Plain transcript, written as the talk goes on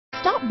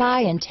Stop by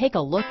and take a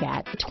look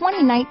at the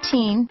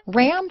 2019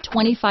 Ram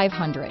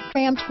 2500.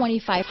 Ram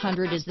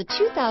 2500 is the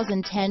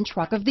 2010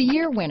 Truck of the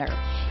Year winner.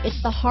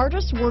 It's the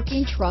hardest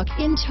working truck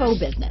in tow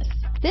business.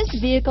 This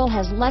vehicle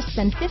has less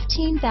than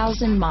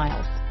 15,000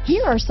 miles.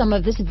 Here are some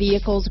of this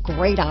vehicle's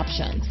great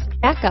options: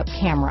 backup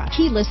camera,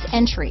 keyless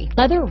entry,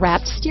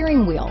 leather-wrapped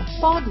steering wheel,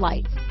 fog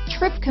lights,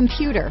 trip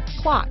computer,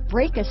 clock,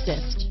 brake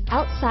assist,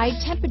 outside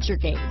temperature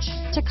gauge,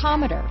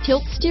 tachometer,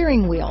 tilt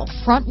steering wheel,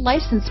 front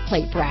license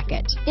plate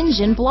bracket,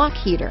 engine block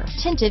heater,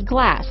 tinted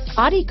glass,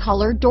 body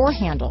color door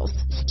handles,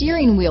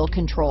 steering wheel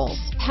controls,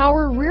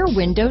 power rear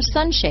window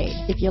sunshade.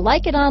 If you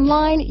like it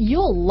online,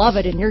 you'll love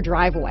it in your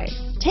driveway.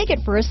 Take it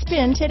for a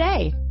spin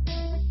today.